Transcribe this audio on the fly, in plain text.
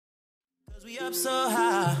We up so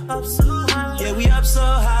high, yeah, we up so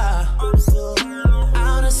high,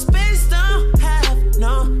 outer space don't have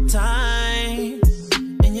no time,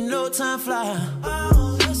 and you know time fly,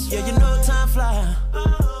 yeah, you know time fly.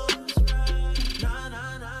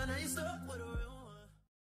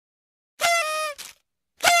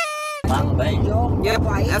 Yep,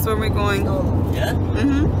 that's where we're going. Yeah?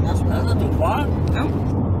 Mm-hmm. That's not too far. No.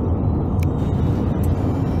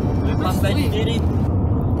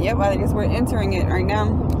 Yep, I guess we're entering it right now.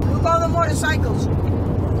 Look all the motorcycles.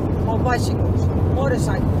 Or bicycles.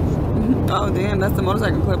 Motorcycles. Oh, damn, that's the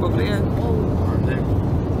motorcycle club over there.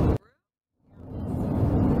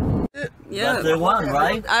 Yeah. That's the one,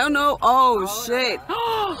 right? I don't know. Oh, shit.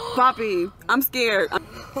 Poppy, I'm scared.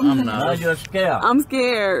 I'm not. No, you're scared. I'm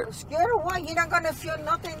scared. Scared of what? You're not gonna feel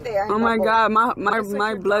nothing there. Oh my God,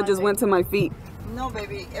 my blood just went to my feet. No,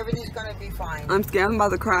 baby, everything's gonna be fine. I'm scared. I'm about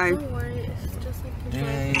to cry. Don't worry, it's just like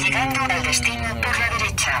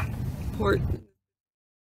Port.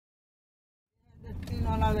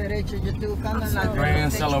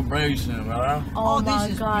 Grand celebration, right? oh this my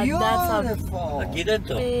is God, beautiful. Aquí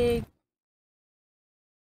dentro. big.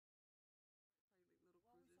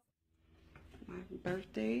 My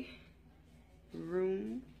birthday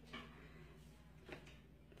room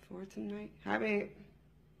for tonight. Hi, babe.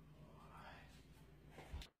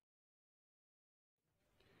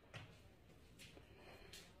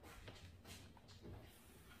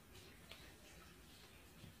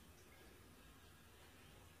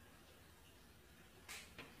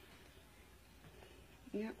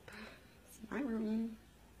 Yep, it's my room.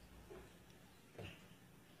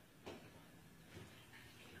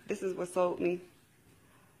 This is what sold me.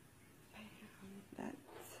 That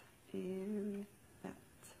and that.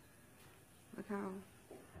 Look how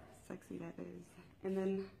sexy that is. And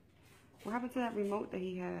then, what happened to that remote that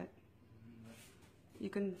he had? You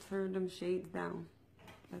can turn them shades down.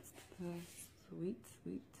 That's the sweet.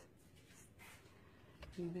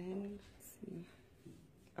 And then, let's see.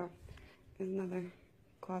 Oh, there's another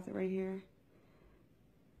closet right here.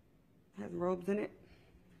 It has robes in it.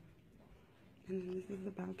 And then this is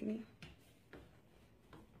the balcony.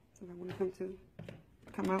 So if I want to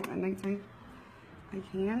come out at nighttime, I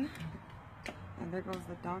can. And there goes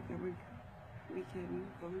the dock that we can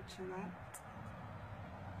go chill at.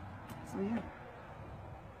 So yeah,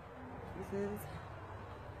 this is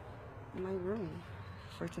my room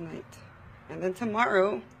for tonight. And then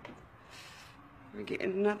tomorrow, we're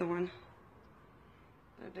getting another one.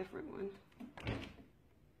 A different one.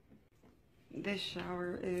 This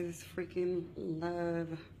shower is freaking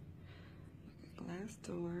love. Glass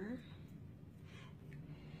door.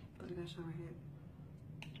 Look at that shower head.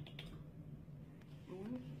 I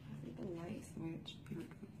wonder if I see the light switch. Here we go.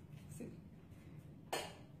 Let's see.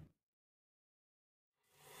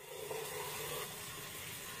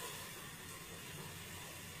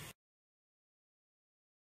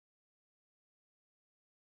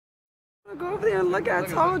 Go over there and look. I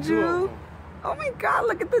told you. Oh my God,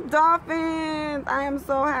 look at the dolphins. I am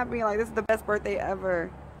so happy. Like, this is the best birthday ever.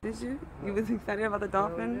 Did you? You was excited about the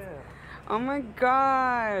dolphins? Yeah. Oh my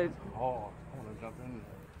God. Oh, I want to jump in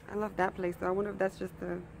there. I love that place though. I wonder if that's just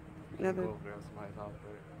another. Go grab somebody's house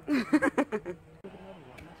there.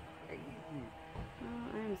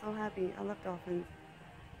 Oh, I am so happy. I love dolphins.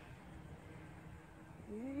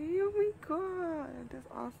 Yay, oh my God. That's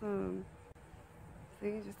awesome.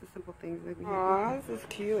 See, just the simple things make me happy. Aw, this is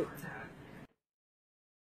cute.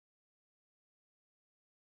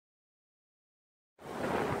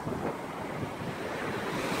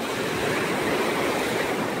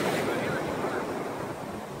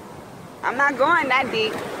 I'm not going that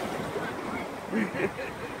deep.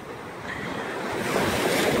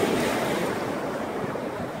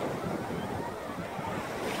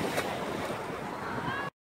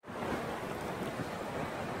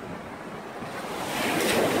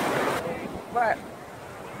 What?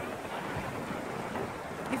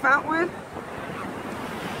 You found one?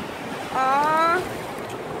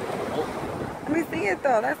 Let me see it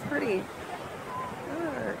though. That's pretty.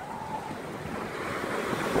 Good.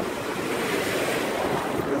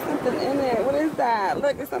 There's something in it. What is that?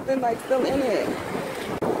 Look, there's something like still in it.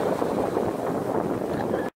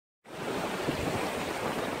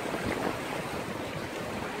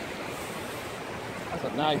 That's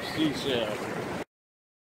a nice seashell.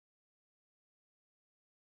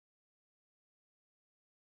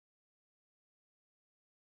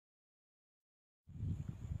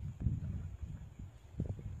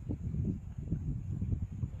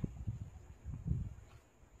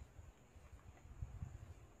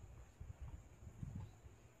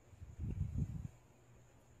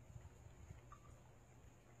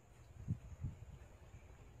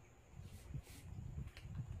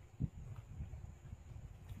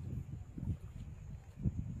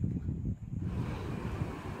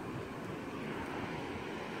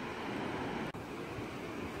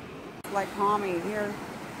 like calming. Here,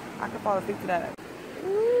 I could fall asleep to that.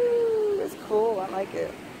 Ooh, it's cool. I like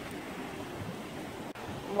it.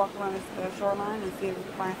 Walk around the shoreline and see if we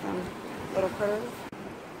can find some little critters.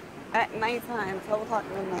 At nighttime, 12 o'clock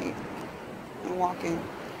midnight, and walking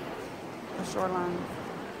the shoreline.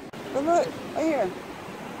 But look, right here.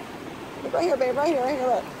 Look right here, babe. Right here,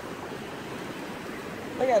 look.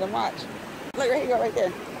 Look at him, watch. Look, right here, right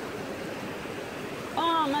there.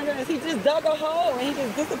 Oh my goodness, he just dug a hole and he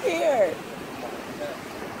just disappeared.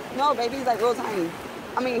 No, baby, he's like real tiny.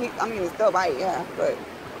 I mean, it's still bite, yeah, but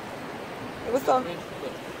it was so.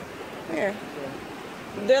 Here.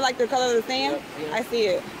 They're like the color of the sand? Yeah. I see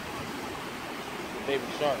it. Baby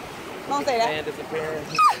shark. Don't say that. Sand disappearing.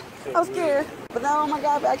 I'm scared. But now, oh my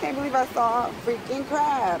God, I can't believe I saw a freaking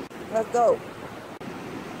crab. Let's go.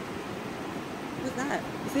 What's that?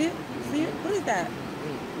 You see it? You see it? What is that?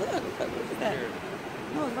 Look, what is that?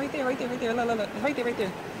 No, it's right there, right there, right there. Look. It's right there, right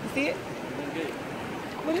there. You see it?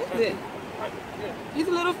 What is it? He's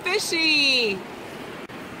a little fishy.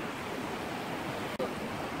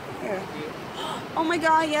 Here. Oh my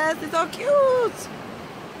God, yes, it's so cute.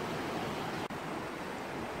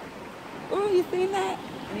 Ooh, you seen that?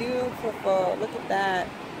 Beautiful. Look at that.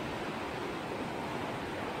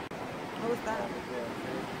 What was that?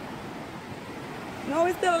 No,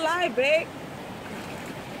 it's still alive, babe.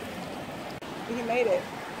 He made it.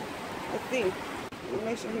 Let's see. We'll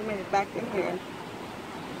make sure he made it back in here.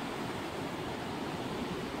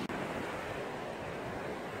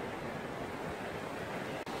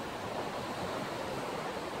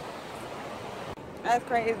 That's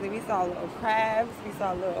crazy. We saw little crabs. We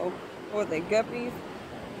saw little, what was they, guppies?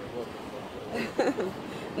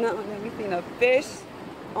 No, and then we seen a fish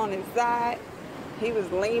on his side. He was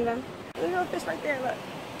leaning. Look at a fish right there, look.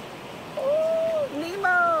 Ooh,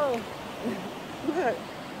 Nemo. Look.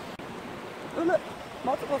 Ooh, look.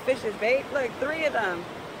 Multiple fishes, babe. Look, 3 of them.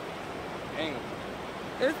 Dang.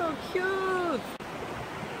 They're so cute.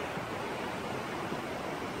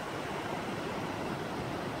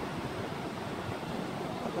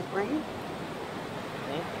 Like the rain?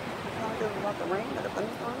 Sound like it was about the rain, like a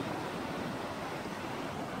thunderstorm?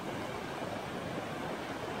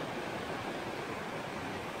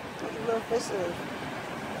 Look at little fishes.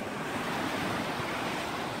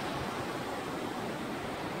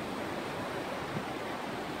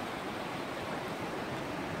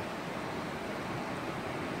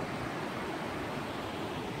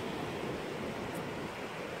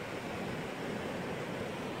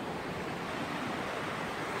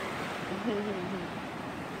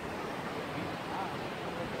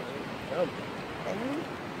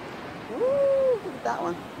 Ooh, look at that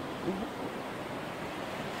one.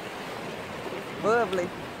 Lovely.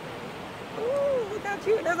 Ooh, look how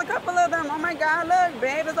cute. There's a couple of them. Oh my God, look,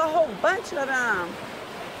 babe. There's a whole bunch of them.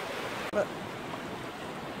 Look.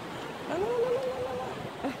 Look.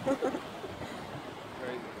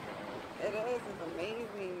 It is. It's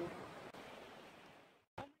amazing.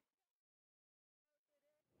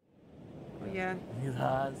 Oh, yeah. His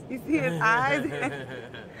eyes. You see his eyes?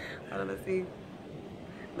 Hold on, let's see.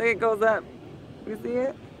 Look, it goes up. You see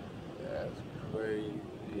it? That's crazy.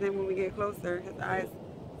 And then when we get closer, his eyes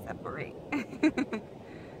separate.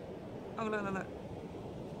 Oh, look.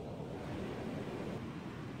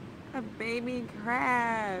 A baby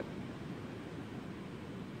crab.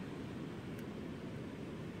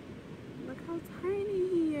 Look how tiny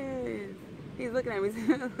he is. He's looking at me.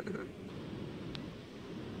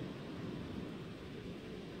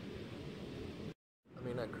 I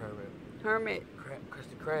mean, not Kermit. Hermit.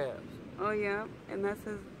 Krusty Krabs. Oh, yeah. And that's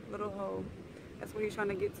his little hole. That's what he's trying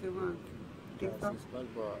to get to, huh? Think so?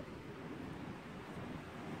 SpongeBob.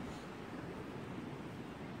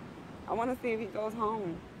 I want to see if he goes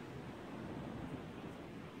home.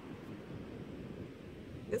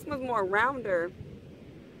 This one's more rounder.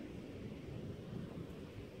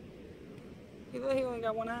 He only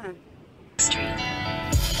got one eye.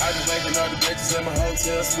 I just waking up the bitches in my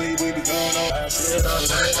hotel suite. We be going on. Pass it on,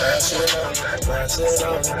 pass it on, pass it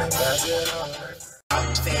on, pass it on.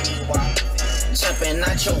 Fatty walk. Jumping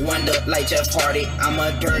out your window like Jeff Hardy. I'm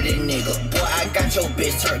a dirty nigga. Boy, I got your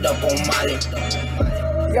bitch turned up on Molly.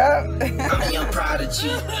 Yep. I'm a young prodigy.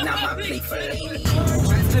 Now my plate for lady. To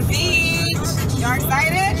the beach. Y'all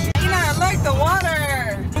excited? Ina, look, the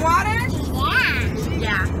water. The water?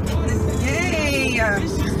 Yeah. Yay.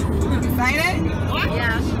 Excited?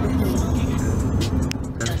 Yeah.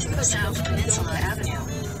 South Peninsula Avenue.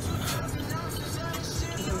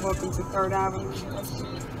 Welcome to 3rd Avenue.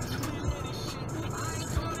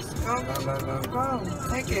 Go.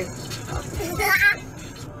 Take it.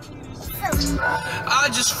 I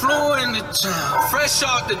just flew into town, fresh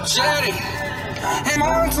off the jetty. And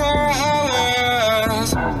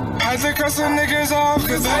had to cut some niggas off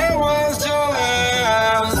cause they was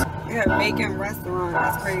jealous. We got bacon restaurant.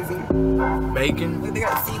 That's crazy. Bacon? Look, they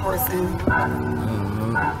got seahorse in.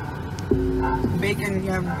 Bacon,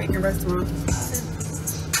 yeah, bacon restaurant.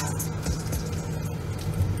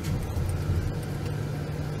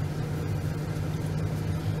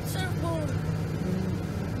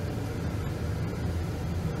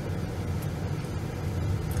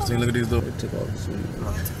 See, look at these little. Took all the sweet.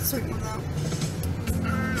 Oh, they took the sweet ones out.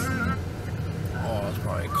 Oh, it's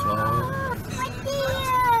probably closed.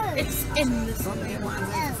 It's in the Some of the ones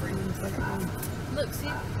that are free. Look,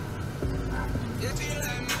 see?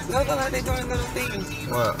 Look like they doing little things.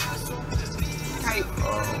 What? Type.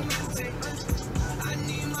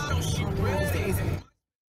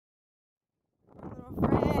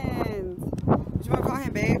 Friends. What you want to call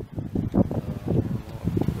him, babe?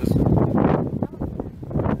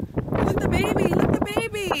 Look the baby. Look the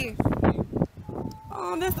baby.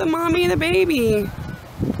 Oh, that's the mommy and the baby.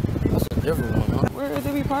 That's a different one, huh? Where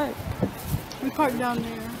did we park? We parked down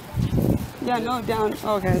there. Yeah, no, down.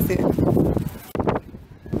 Oh, okay, I see it.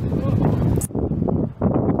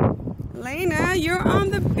 Lena, you're on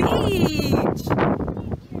the beach.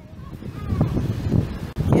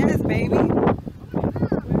 Yes, baby.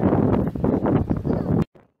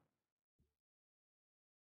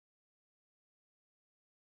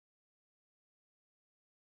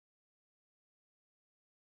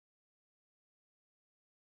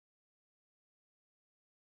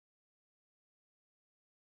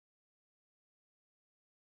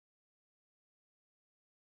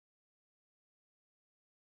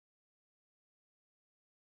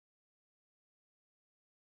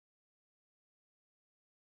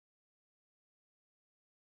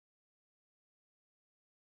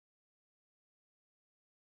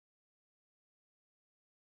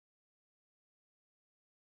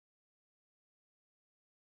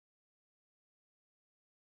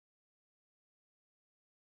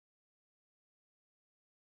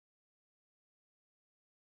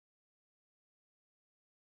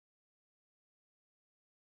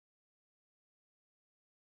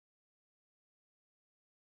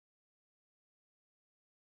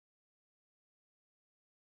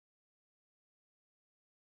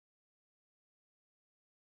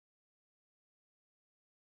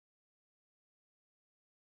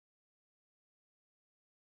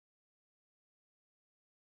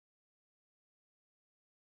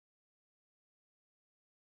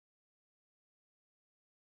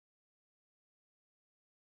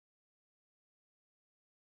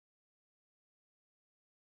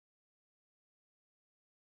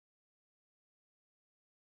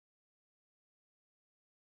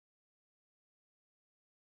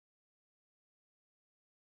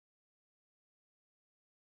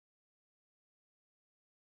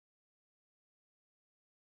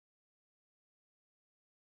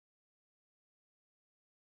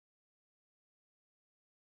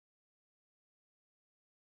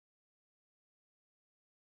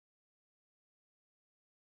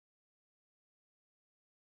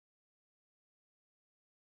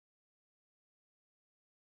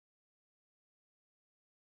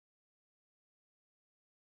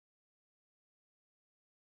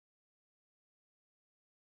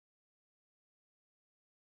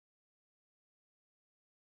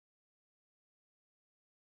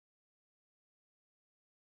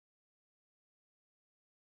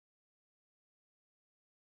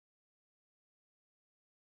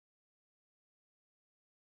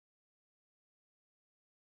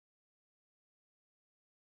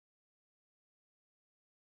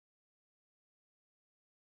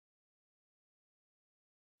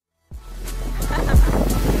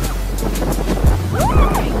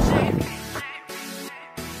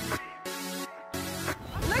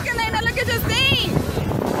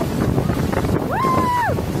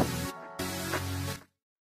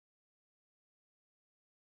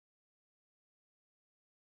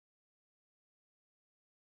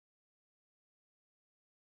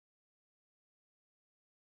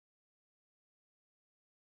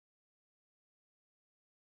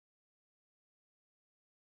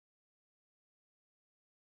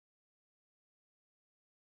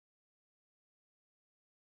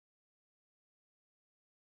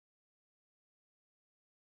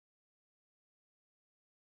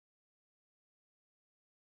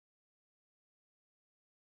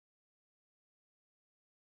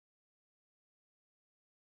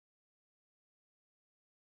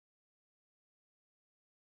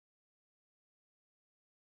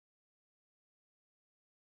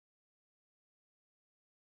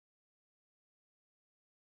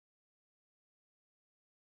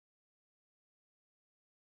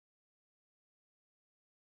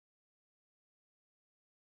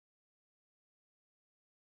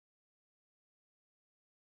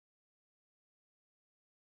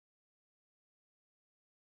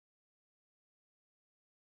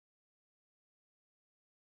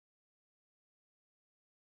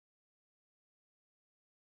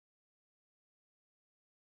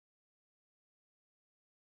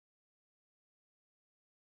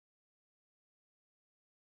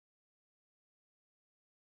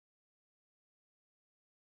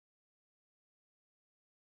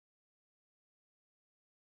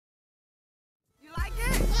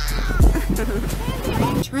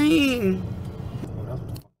 Train.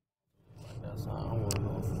 That's how I want to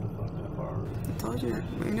know if it's a fucking car. I told you.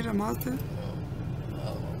 Ain't it a Mazda? The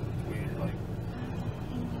other one was weird, like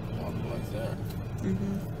that.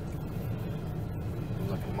 Mm-hmm. It was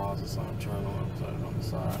like a Mazda sign turned on the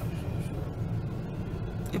side.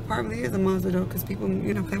 It probably is a Mazda though, because people,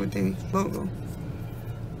 you know, play with their logo.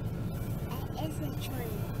 It's a train.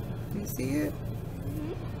 You see it?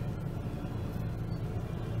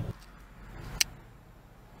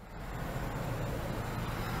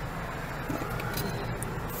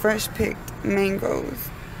 Fresh picked mangoes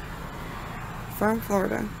from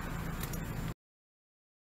Florida.